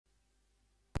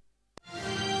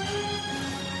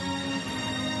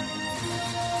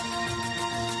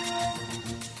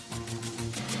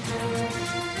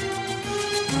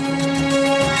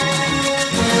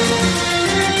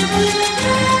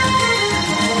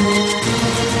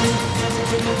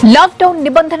Lockdown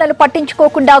నిబంధనలు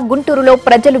పట్టించుకోకుండా గుంటూరులో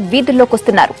ప్రజలు వీధుల్లోకి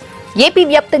వస్తున్నారు. ఏపీ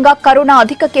వ్యాప్తంగా కరోనా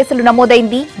అధిక కేసులు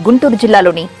నమోదైంది గుంటూరు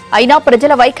జిల్లాలోని. అయినా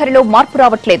ప్రజల వైఖరిలో మార్పు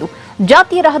రావట్లేదు.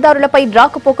 జాతీయ రహదారులపై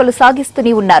రాకపోకలు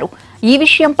సాగిస్తూనే ఉన్నారు. ఈ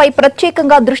విషయంపై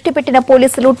ప్రత్యేకంగా దృష్టి పెట్టిన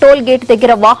పోలీసులు టోల్ గేట్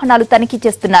దగ్గర వాహనాలు తనిఖీ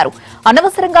చేస్తున్నారు.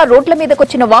 అనవసరంగా రోడ్ల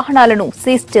మీదకొచ్చిన వాహనాలను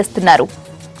సీజ్ చేస్తున్నారు.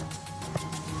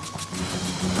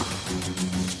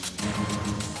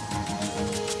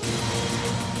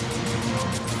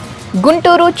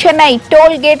 గుంటూరు చెన్నై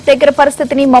టోల్ గేట్ దగ్గర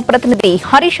పరిస్థితిని మా ప్రతినిధి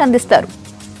హరీష్ అందిస్తారు.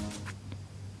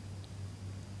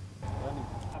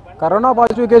 కరోనా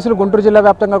పాజిటివ్ కేసులు గుంటూరు జిల్లా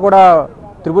వ్యాప్తంగా కూడా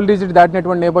ట్రిపుల్ డిజిట్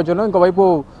దాటినటువంటి నేపథ్యంలో ఇంకోవైపు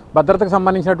భద్రతకు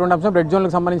సంబంధించినటువంటి అంశం, రెడ్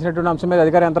జోన్లకు సంబంధించినటువంటి అంశం మీద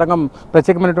అధికార యంత్రాంగం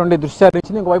ప్రత్యేకమైనటువంటి దృష్టి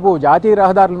సారించింది. ఇంకోవైపు జాతీయ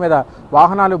రహదారుల మీద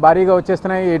వాహనాలు భారీగా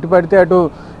వచ్చేస్తున్నాయి. ఎటు పడితే అటు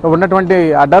ఉన్నటువంటి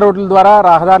అడ్డ రోడ్ల ద్వారా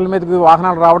రహదారుల మీదకి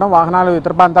వాహనాలు రావడం, వాహనాలు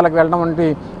ఇతర ప్రాంతాలకు వెళ్ళడం వంటి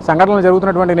సంఘటనలు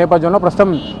జరుగుతున్నటువంటి నేపథ్యంలో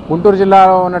ప్రస్తుతం గుంటూరు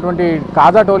జిల్లాలో ఉన్నటువంటి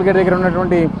కాజా టోల్గేట్ దగ్గర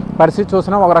ఉన్నటువంటి పరిస్థితి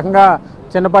చూస్తున్నాం. ఒక రకంగా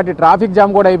చిన్నపాటి ట్రాఫిక్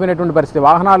జామ్ కూడా అయిపోయినటువంటి పరిస్థితి.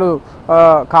 వాహనాలు,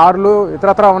 కార్లు,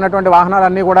 ఇతరత్ర ఉన్నటువంటి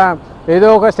వాహనాలన్నీ కూడా ఏదో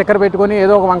ఒక స్టిక్కర్ పెట్టుకొని,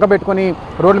 ఏదో ఒక వంక పెట్టుకొని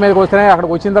రోడ్ల మీదకి వస్తున్నాయి.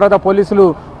 అక్కడికి వచ్చిన తర్వాత పోలీసులు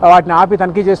వాటిని ఆపి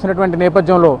తనిఖీ చేస్తున్నటువంటి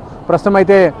నేపథ్యంలో ప్రస్తుతం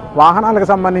అయితే వాహనాలకు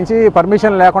సంబంధించి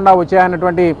పర్మిషన్ లేకుండా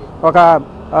వచ్చాయన్నటువంటి ఒక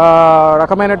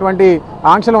రకమైనటువంటి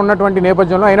ఆంక్షలు ఉన్నటువంటి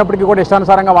నేపథ్యంలో అయినప్పటికీ కూడా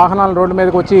ఇష్టానుసారంగా వాహనాలు రోడ్ల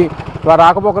మీదకి వచ్చి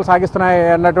రాకపోకలు సాగిస్తున్నాయి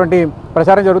అన్నటువంటి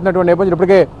ప్రచారం జరుగుతున్నటువంటి నేపథ్యంలో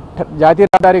ఇప్పటికే జాతీయ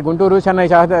రహదారి గుంటూరు చెన్నై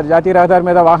జాతీయ రహదారి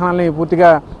మీద వాహనాలని పూర్తిగా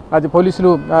అది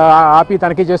పోలీసులు ఆపి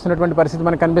తనిఖీ చేస్తున్నటువంటి పరిస్థితి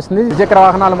మనకు కనిపిస్తుంది. ద్విచక్ర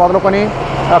వాహనాలు మొదలుకొని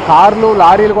కార్లు,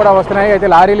 లారీలు కూడా వస్తున్నాయి. అయితే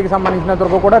లారీలకు సంబంధించినంత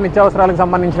వరకు కూడా నిత్యావసరాలకు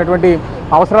సంబంధించినటువంటి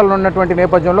అవసరాలు ఉన్నటువంటి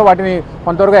నేపథ్యంలో వాటిని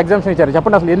కొంతవరకు ఎగ్జామ్షన్ ఇచ్చారు.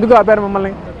 చెప్పండి, అసలు ఎందుకు ఆపారు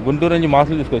మిమ్మల్ని? గుంటూరు నుంచి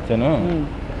మాస్కులు తీసుకొచ్చాను,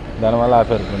 దానివల్ల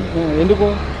ఆపారు. ఎందుకు?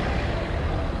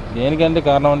 దేనికంటే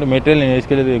కారణం అంటే మెటీరియల్ నేను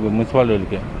వేసుకెళ్ళేది మున్సిపాలిటీ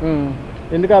వాళ్ళకి.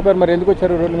 ఎందుకు ఆపారు మరి? ఎందుకు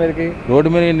వచ్చారు రోడ్డు మీదకి? రోడ్డు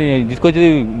మీద తీసుకొచ్చేది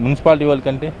మున్సిపాలిటీ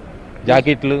వాళ్ళకంటే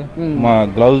జాకెట్లు, మా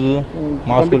గ్లౌజ్,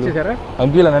 మాస్కులు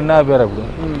పంపించాలి. నన్ను ఆపారు అప్పుడు.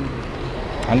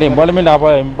 అంటే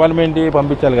ఇంపార్ట్మెంట్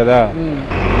పంపించాలి కదా.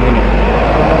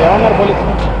 ఏమన్నారు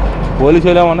పోలీసు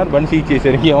వాళ్ళు ఏమన్నారు, బండి సీజ్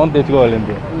చేశారు, ఏమన్నా తెచ్చుకోవాలి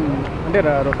అంతే. అంటే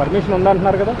పర్మిషన్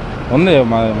ఉందంటున్నారు కదా? ఉంది,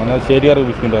 మన స్టేట్ గారు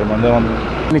చూసుకుంటారు. మన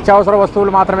నిత్యావసర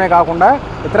వస్తువులు మాత్రమే కాకుండా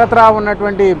ఇతరత్రా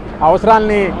ఉన్నటువంటి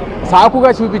అవసరాలని సాకుగా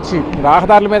చూపించి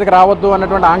రహదారుల మీదకి రావద్దు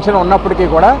అన్నటువంటి ఆంక్షలు ఉన్నప్పటికీ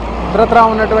కూడా ఇతరత్రా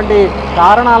ఉన్నటువంటి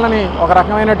కారణాలని ఒక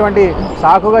రకమైనటువంటి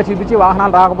సాకుగా చూపించి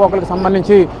వాహనాలు రాకపోకలకు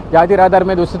సంబంధించి జాతీయ రహదారి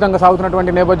మీద విస్తృతంగా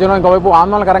సాగుతున్నటువంటి నేపథ్యంలో ఇంకోవైపు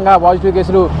ఆందోళనకరంగా పాజిటివ్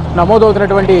కేసులు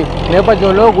నమోదవుతున్నటువంటి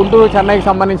నేపథ్యంలో గుంటూరు చెన్నైకి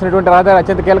సంబంధించినటువంటి రహదారి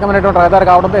అత్యంత కీలకమైనటువంటి రహదారి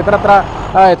కావడంతో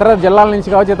ఇతర జిల్లాల నుంచి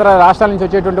కావచ్చు, ఇతర రాష్ట్రాల నుంచి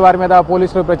వచ్చేటువంటి వారి మీద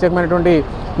పోలీసులు ప్రత్యేకమైనటువంటి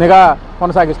నిఘా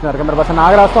కొనసాగిస్తున్నారు. Camera person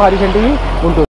నాగరాజ్తో Harish, NTV Guntur.